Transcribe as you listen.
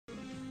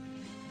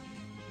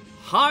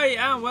Hi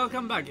and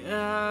welcome back.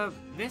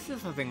 This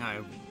is something I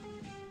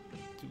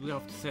do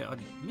have to say I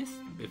missed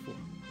before.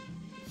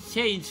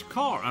 Change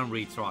car and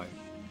retry.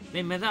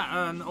 They made that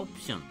an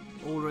option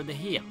already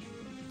here.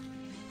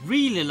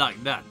 Really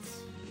like that.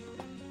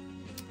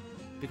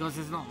 Because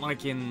it's not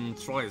like in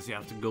Trials you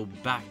have to go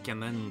back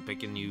and then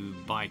pick a new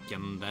bike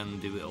and then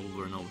do it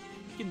over and over.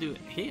 You can do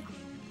it here.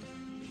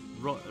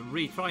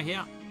 Retry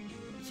here.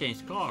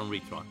 Change car and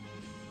retry.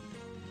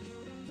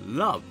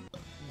 Love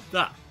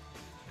that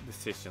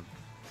decision.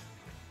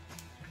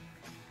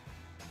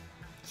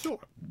 Sure.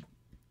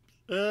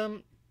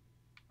 What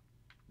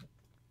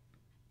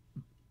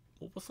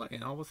was I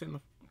in? I was in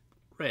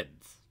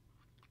Reds.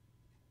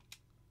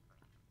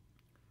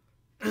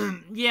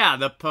 Yeah,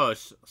 the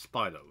Purge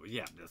Spider.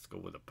 Yeah, let's go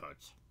with the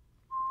Purge.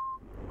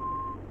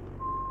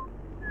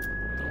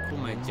 Don't call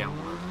me a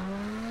gentleman.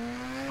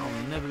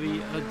 I'll never be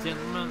a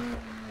gentleman.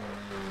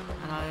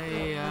 And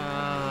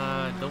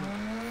I don't...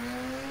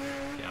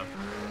 Yeah,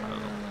 I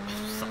don't know.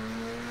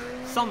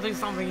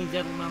 Something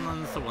gentleman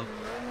and so on.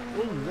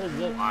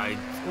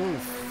 Whoa.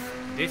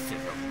 This is a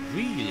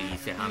really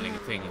easy handling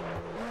thing. I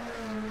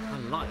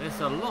like this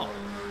a lot.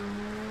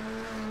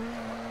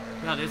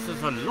 Yeah, this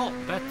is a lot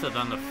better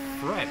than the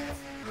Fred.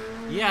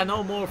 Yeah,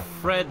 no more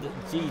Fred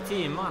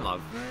GT in my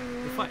life.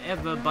 If I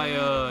ever buy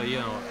a,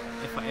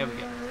 if I ever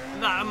get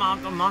that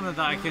amount of money that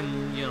I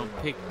can,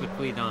 pick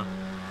between a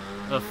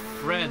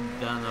Fred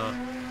and a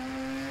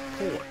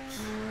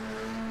Porsche,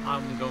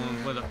 I'm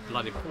going with a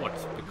bloody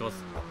Porsche because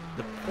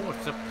the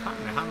Porsche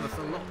apparently handles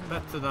a lot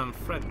better than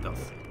Fred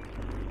does.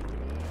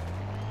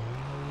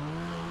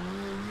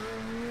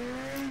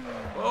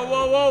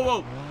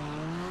 Whoa!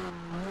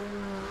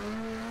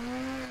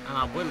 And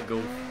I will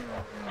go.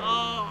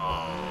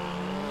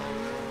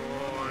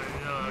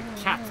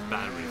 Cat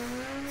batteries.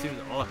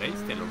 Oh, they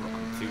still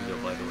around too,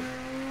 though, by the way.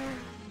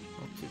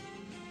 Not too.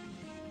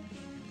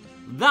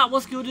 That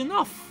was good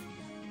enough.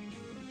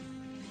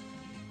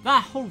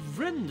 That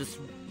horrendous.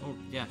 Oh,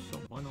 yeah,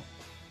 sure, why not?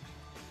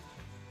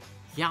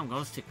 Yeah, I'm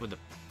gonna stick with the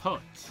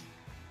Purge.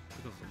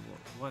 Because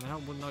why the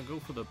hell wouldn't I go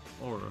for the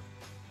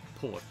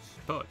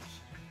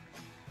Purge?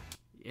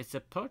 It's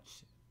a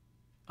Purge?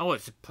 Oh,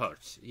 it's a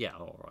Purge. Yeah,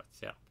 alright,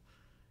 yeah.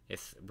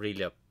 It's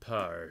really a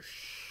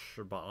Purge,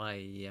 but I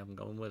am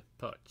going with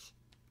Purge.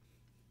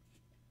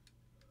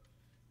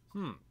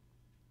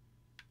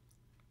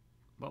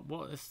 But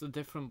what is the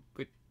difference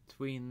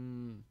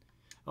between...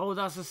 Oh,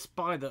 that's a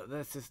Spider.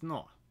 This is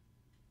not.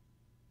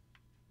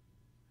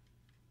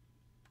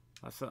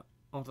 That's a...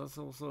 Oh, that's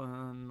also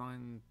a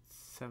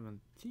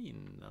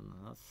 917. Then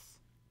that's...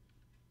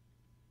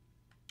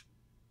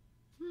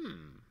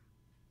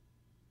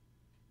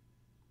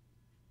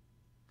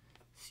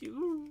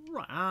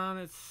 Right, and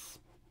its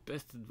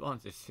best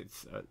advantage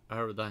is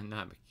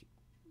aerodynamic.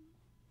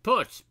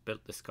 Purge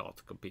built this car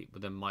to compete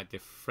with the mighty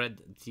Fred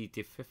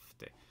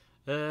GT50.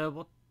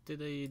 What did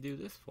they do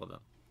this for then?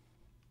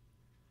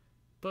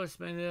 Purge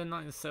made it in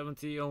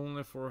 1970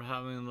 only for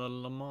having the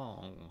Le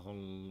Mans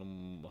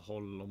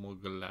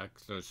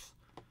homologations.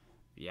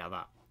 Yeah,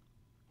 that.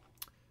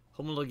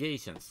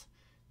 Homologations.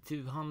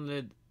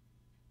 200.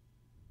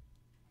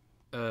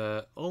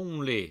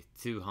 Only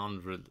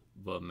 200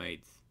 were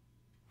made.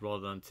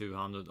 Rather than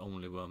 200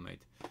 only were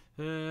made.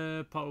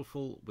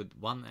 Powerful with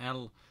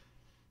 1L.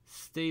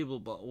 Stable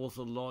but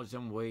also large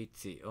and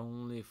weighty.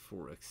 Only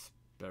for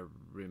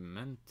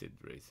experimented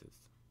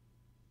races.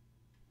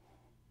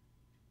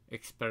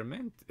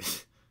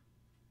 Experimented?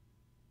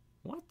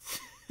 What?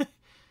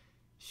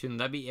 Shouldn't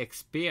that be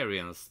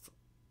experienced?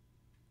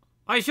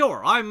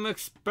 Sure, I'm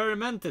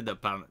experimented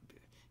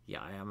apparently.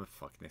 Yeah, I am a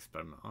fucking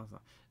experiment.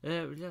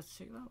 Let's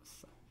check that out.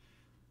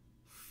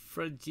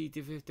 Fred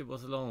GT50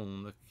 was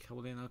alone. The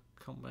Carolina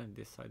company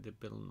decided to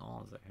build an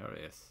answer. Here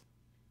it is.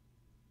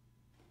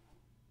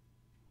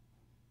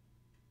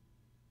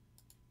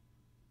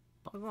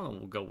 But I'm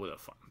gonna go with a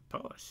fucking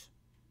Porsche.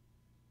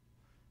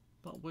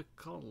 But what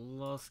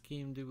color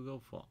scheme do we go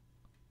for?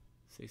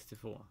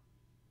 64.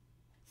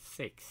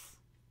 6.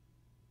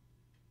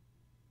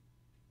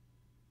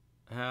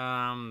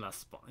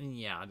 That's fine.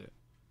 Yeah, I do.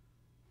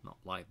 Not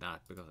like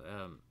that because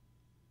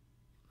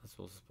that's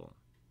also spawn.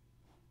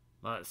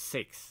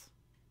 6,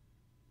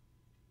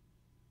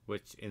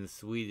 which in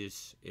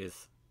Swedish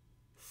is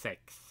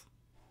sex.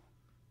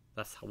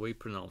 That's how we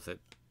pronounce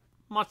it,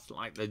 much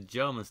like the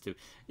Germans do.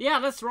 Yeah,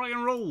 let's rock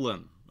and roll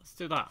then. Let's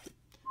do that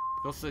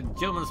because the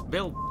Germans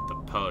built the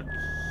Purge,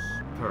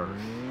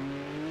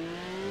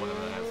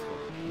 whatever that's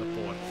called, the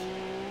Porsche.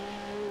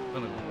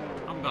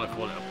 I'm gonna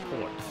call it a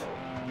Porsche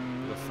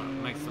because that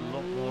makes a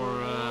lot more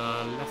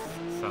less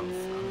sense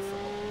and it's a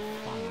lot more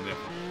fun with it.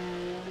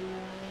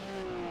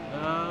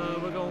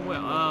 We're going where?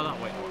 That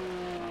way.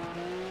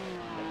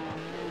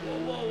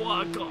 Whoa,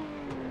 I got...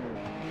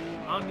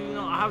 I do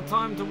not have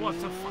time to watch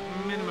the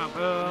fucking minimap.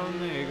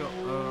 There you go.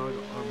 I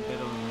got a bit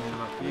of a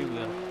minimap view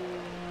there.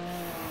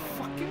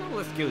 Fucking hell,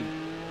 let's go.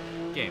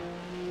 Game.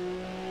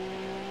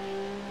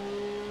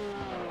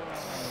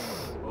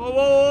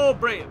 Whoa,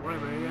 break. Yeah, oh,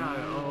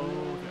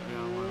 okay,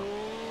 yeah, why not?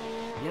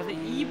 Yeah, the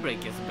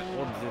e-brake is a bit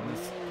odd in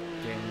this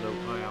game though.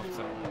 Oh, yeah,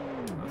 so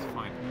that's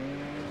fine.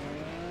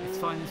 It's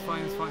fine, it's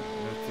fine, it's fine. I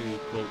have to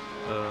quote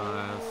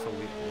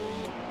solely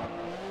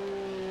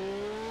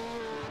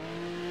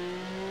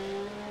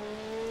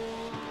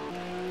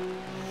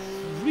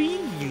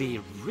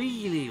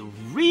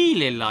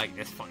really like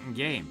this fucking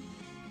game.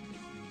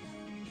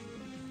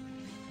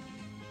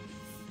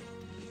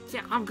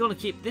 Yeah, I'm gonna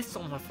keep this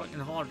on my fucking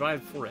hard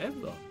drive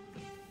forever.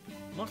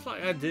 Much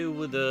like I do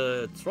with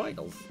the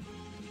Trials.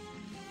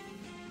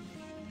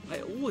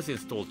 I always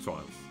install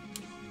Trials.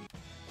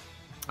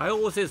 I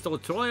always install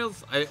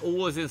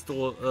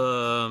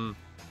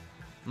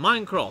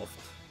Minecraft.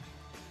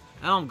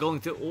 And I'm going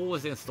to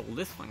always install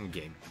this fucking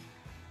game.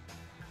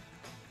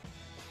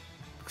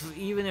 Because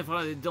even if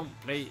I don't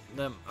play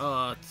them,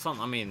 I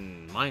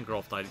mean,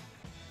 Minecraft, I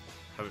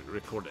haven't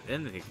recorded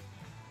anything.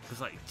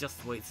 Because I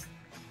just waste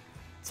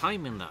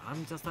time in that.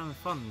 I'm just having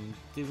fun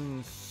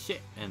doing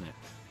shit in it.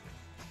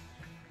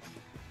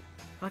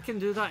 I can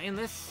do that in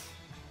this,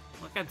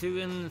 like I do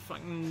in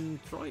fucking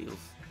Trials.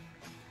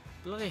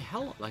 Bloody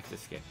hell, I like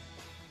this game.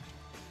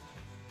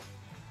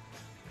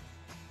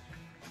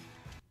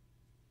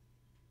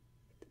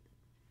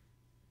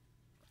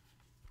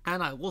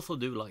 And I also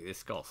do like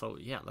this car, so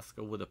yeah, let's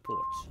go with a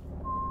Porsche.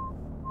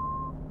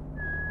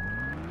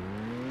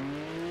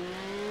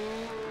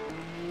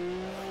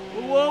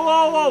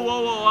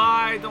 Whoa,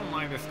 I don't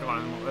like this car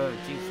anymore.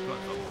 Jesus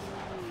Christ.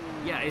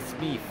 Yeah, it's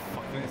me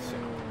fucking this shit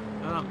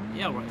up.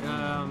 Yeah, right,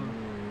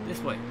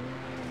 this way.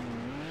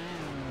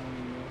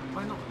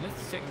 Why not?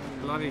 Let's check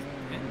the bloody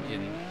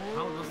engine.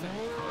 How does that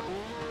work?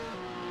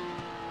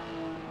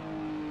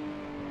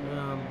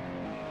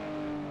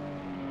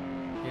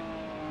 It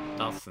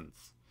doesn't.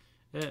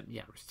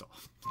 Yeah, restore.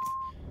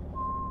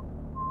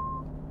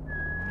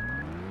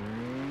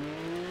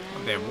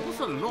 There was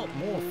a lot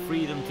more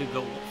freedom to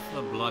go off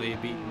the bloody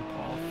beaten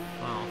path.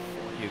 Oh,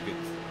 for you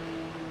good.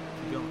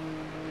 Go.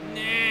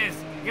 Yes!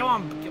 Come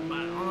on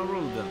the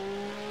road then.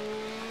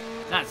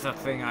 That's the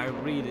thing I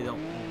really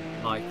don't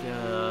like.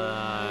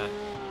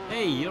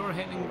 Hey, you're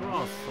hitting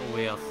grass over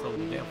here, so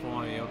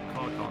therefore your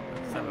car can't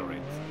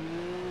accelerate.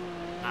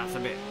 That's a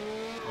bit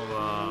of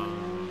a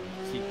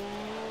cheap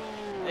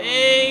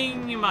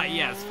thing, but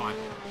yeah, it's fine.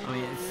 I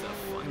mean, it's a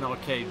fucking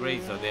arcade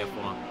racer,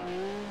 therefore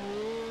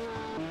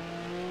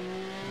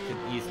you can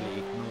easily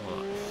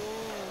ignore that.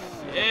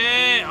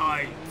 Yeah,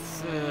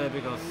 it's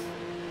because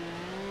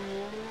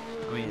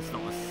I mean, it's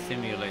not a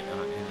simulator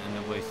in a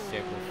way,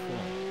 shape, or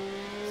form.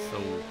 So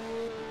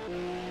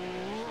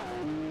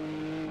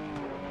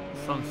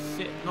some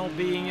shit not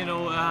being, you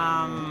know,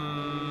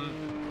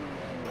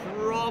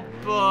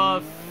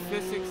 proper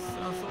physics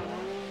and so on.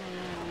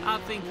 I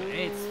think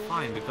it's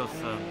fine because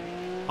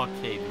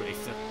arcade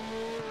racer.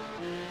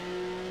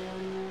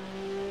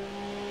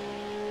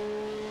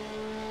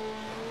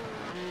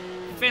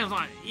 Feels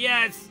like,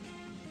 yes.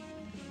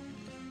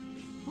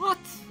 What?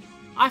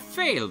 I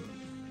failed.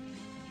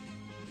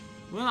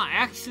 When I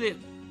actually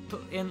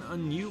put in a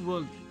new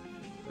one.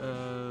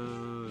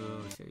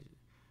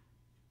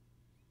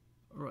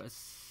 Right,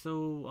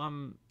 so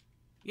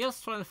yeah,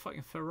 let's try the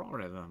fucking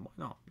Ferrari then. Why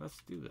not?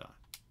 Let's do that.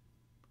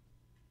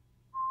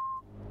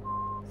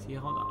 See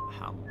how that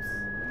helps.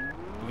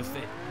 Because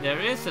there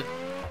is a.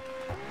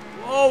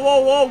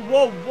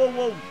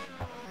 Whoa!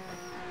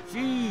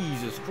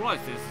 Jesus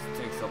Christ, this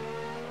takes up.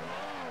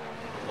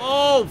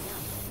 Oh,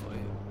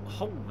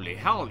 holy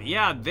hell!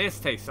 Yeah, this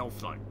takes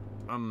off like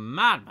a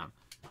madman.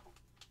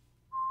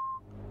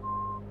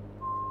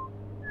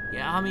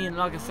 Yeah, I mean,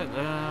 like I said,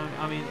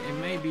 I mean, it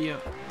may be a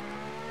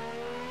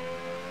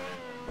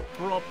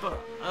proper,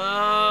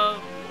 a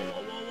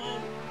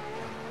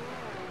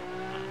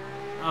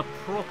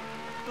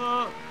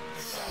proper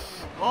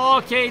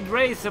arcade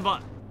racer,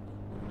 but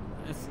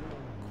it's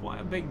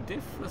quite a big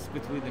difference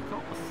between the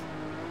cars.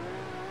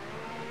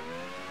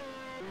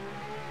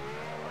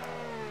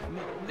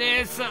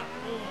 There's a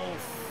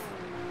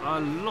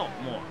lot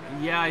more.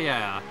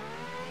 Yeah.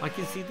 I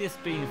can see this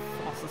being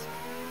fast as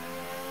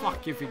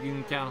fuck if you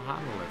can't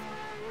handle it.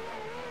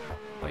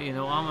 But you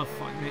know, I'm a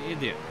fucking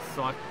idiot,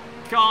 so I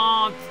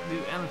can't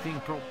do anything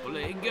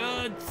properly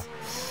good.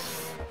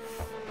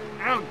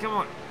 Oh, come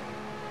on.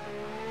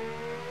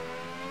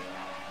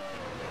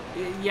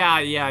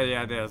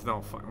 Yeah, there's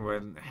no fucking way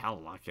in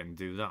hell I can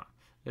do that.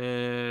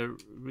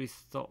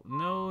 Restart.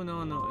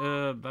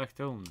 No. Back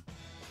to home.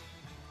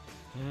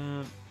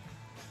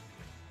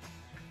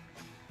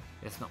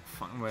 There's not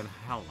fucking way in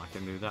hell I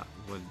can do that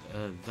with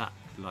that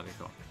bloody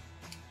car.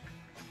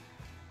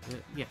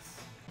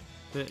 Yes.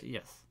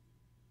 Yes.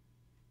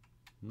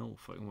 No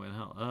fucking way in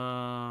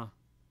hell.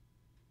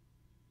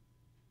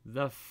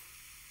 The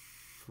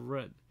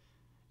Fred.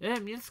 Yeah,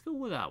 let's go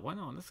with that. Why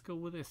not? Let's go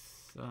with this.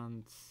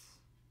 And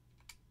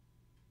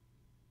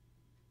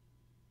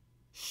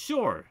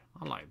sure,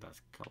 I like that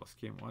color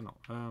scheme. Why not?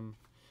 Come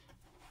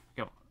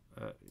on.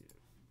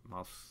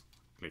 Mouse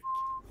click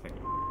thing.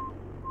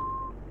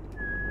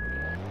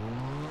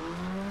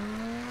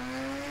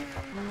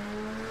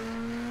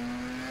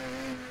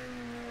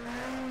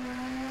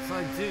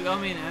 I do. I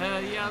mean,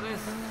 yeah,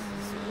 this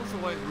also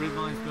what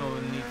reminds me of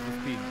Need for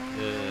Speed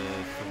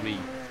 3.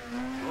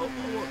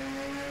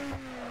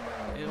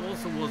 It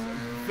also was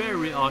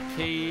very arcadey,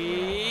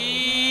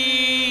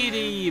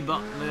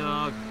 but the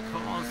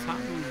cars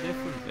handled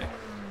differently.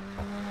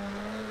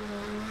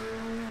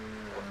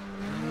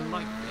 And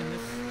like in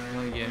this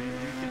game,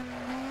 you can,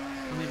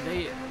 I mean,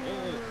 they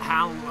all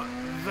handle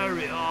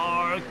very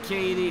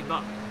arcadey,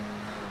 but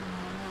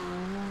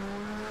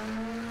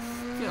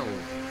still,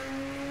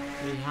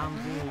 they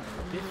handle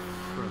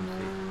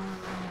differently.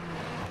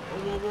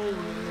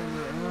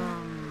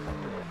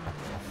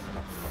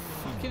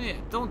 Fucking it!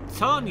 Don't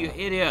turn, you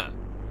idiot!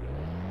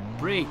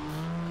 Brake,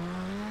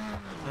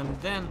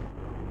 and then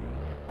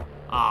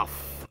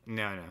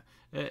no.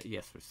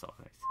 Yes, we're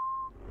sorry.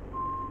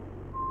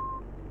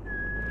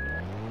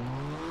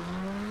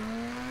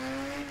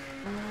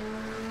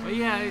 But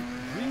yeah, it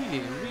really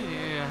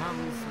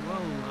handles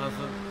well as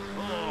a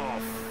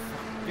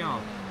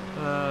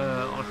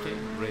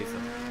arcade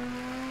racer.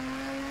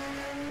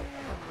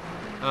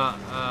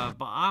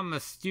 But I'm a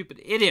stupid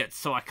idiot,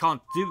 so I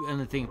can't do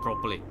anything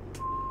properly.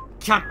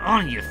 Come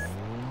on, you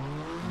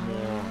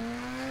more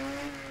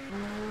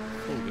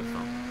focus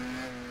on.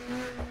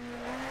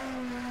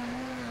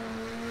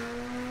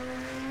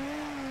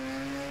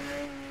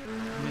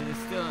 I mean,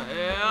 it's still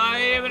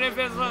even if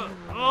it's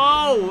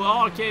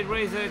arcade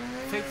racer, it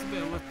takes a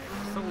bit of a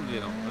soul, you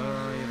know,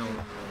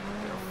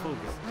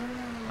 focus.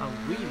 I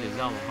really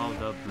love how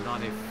the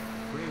bloody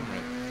frame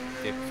rate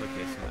dips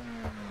occasionally.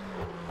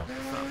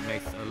 So that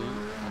makes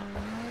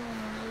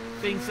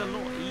things a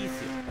lot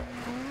easier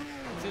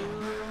to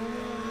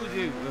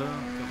do.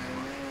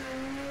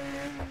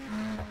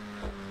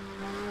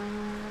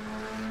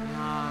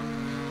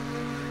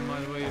 By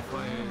the way, if I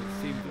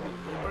seem to be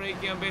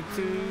braking a bit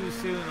too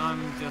soon,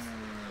 I'm just,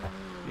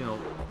 you know,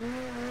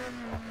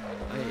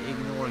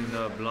 ignoring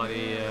the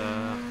bloody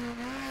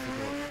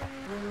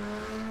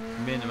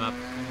minimap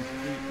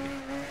completely.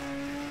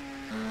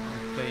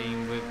 I'm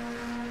playing with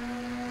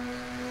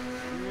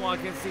what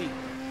I can see,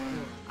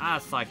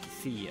 as I can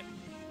see it.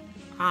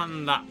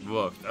 And that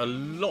worked a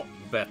lot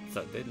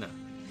better, didn't it?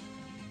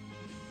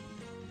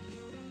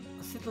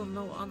 I still don't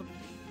know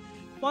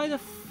why the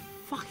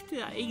fuck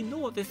did I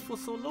ignore this for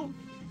so long?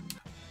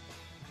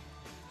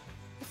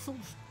 It's so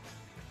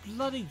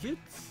bloody good.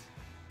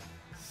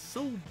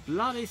 So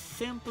bloody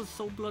simple,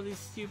 so bloody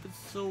stupid,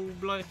 so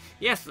bloody...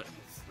 Yes,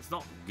 it's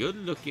not good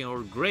looking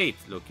or great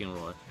looking,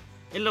 or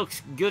it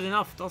looks good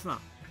enough, doesn't it?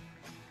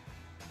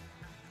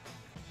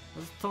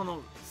 There's a ton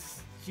of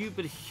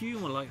stupid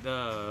humor like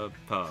the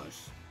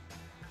Purge.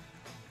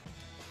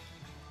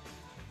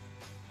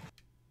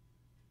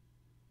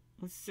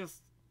 It's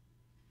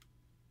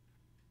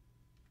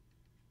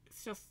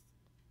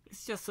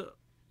just a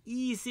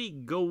easy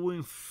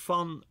going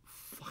fun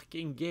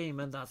fucking game,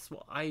 and that's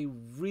what I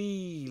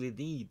really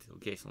need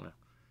occasionally.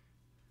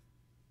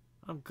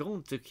 I'm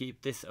going to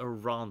keep this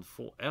around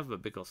forever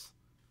because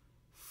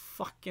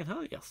fucking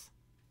hell yes.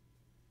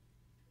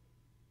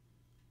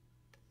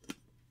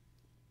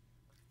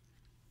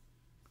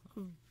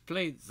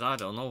 Played, I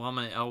don't know how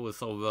many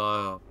hours of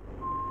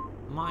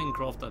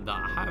Minecraft that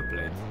I have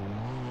played.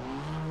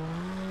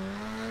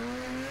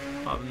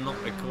 I've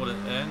not recorded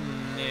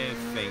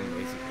anything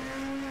basically.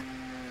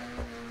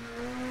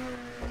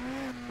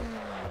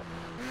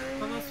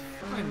 But that's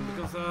fine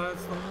because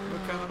it's not the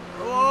kind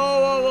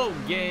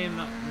of game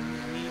that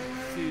needs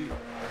to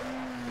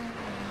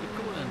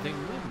record anything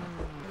with.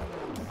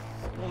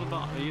 It's all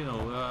about, you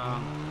know,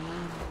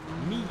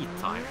 me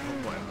time or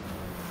whatever.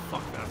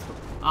 Fuck that.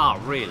 Ah,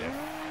 really?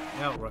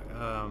 Yeah, right.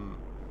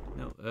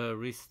 No,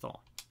 restart.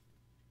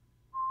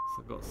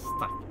 So I got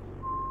stuck.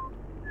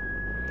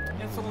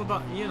 It's all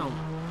about, you know,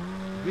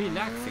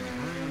 relaxing,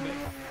 having a bit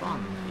of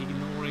fun,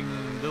 ignoring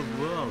the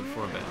world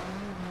for a bit.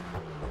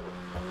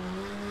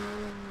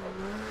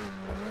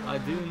 I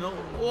do know.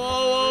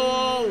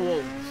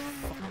 Whoa!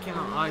 Fucking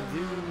hell, I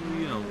do,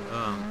 you know,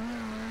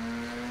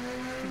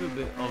 give a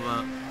bit of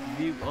a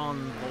view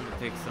on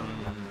politics and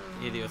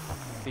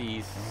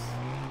idiocies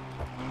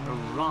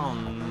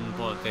around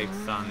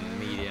politics and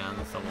media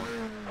and so on.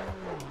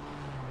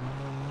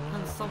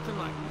 And something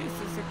like this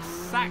is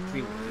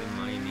exactly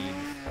what I need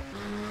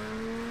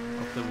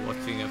after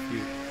watching a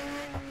few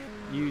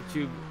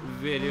YouTube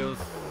videos.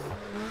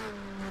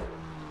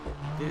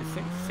 Did it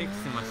say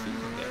 60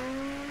 machines on there?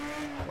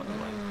 What do I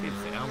did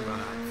say? I'm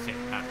gonna check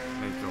that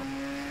later on.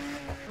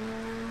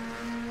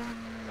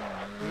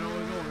 Where are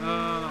we going?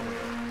 That way.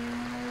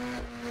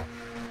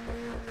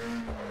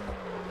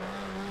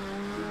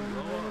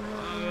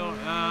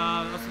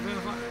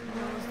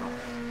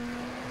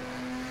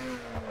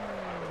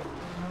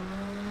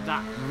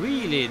 That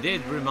really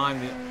did remind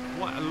me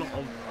quite a lot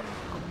of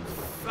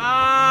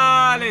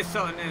fairly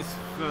certain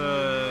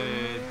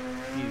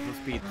Need for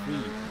Speed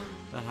 3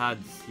 that had,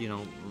 you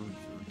know,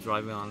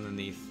 driving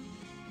underneath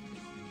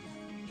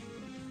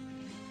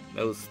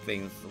those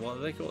things. What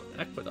are they called?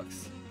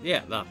 Aqueducts.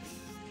 Yeah, that's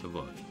the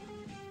word.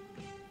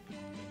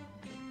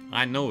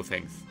 I know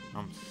things.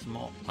 I'm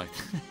smart like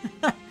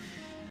that.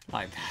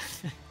 like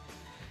that.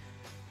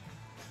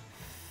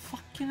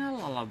 Fucking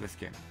hell, I love this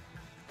game.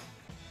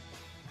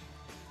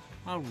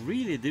 I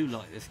really do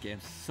like this game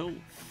so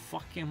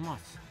fucking much.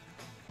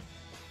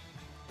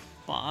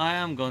 But I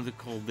am going to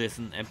call this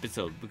an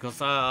episode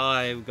because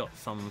I've got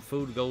some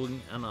food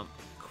going and I'm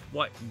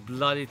quite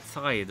bloody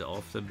tired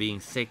after being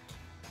sick.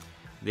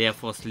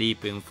 Therefore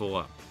sleeping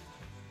for,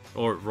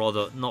 or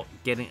rather not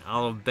getting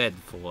out of bed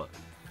for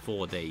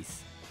 4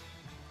 days.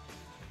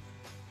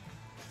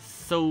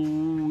 So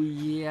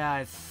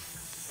yeah,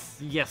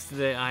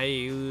 yesterday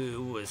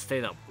I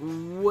stayed up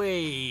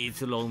way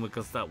too long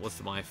because that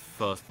was my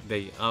first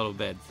day out of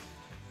bed.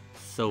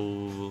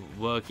 So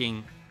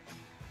working,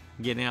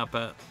 getting up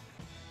at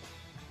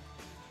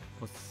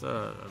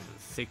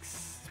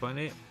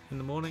 6:20 in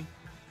the morning,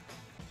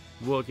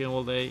 working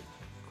all day,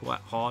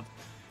 quite hard.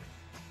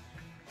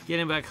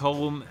 Getting back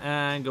home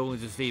and going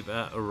to sleep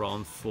at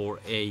around 4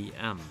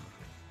 AM.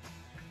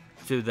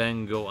 To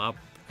then go up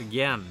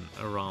again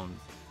around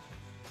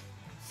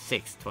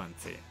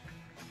 6:20.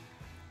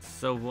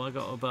 So I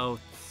got about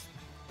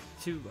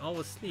 2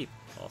 hours sleep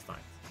last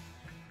night.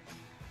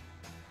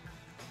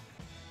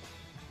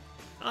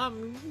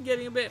 I'm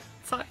getting a bit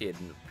tired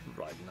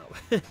right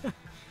now.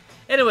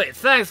 Anyway,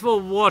 thanks for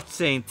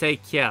watching.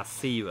 Take care,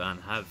 see you,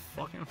 and have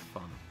fucking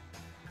fun.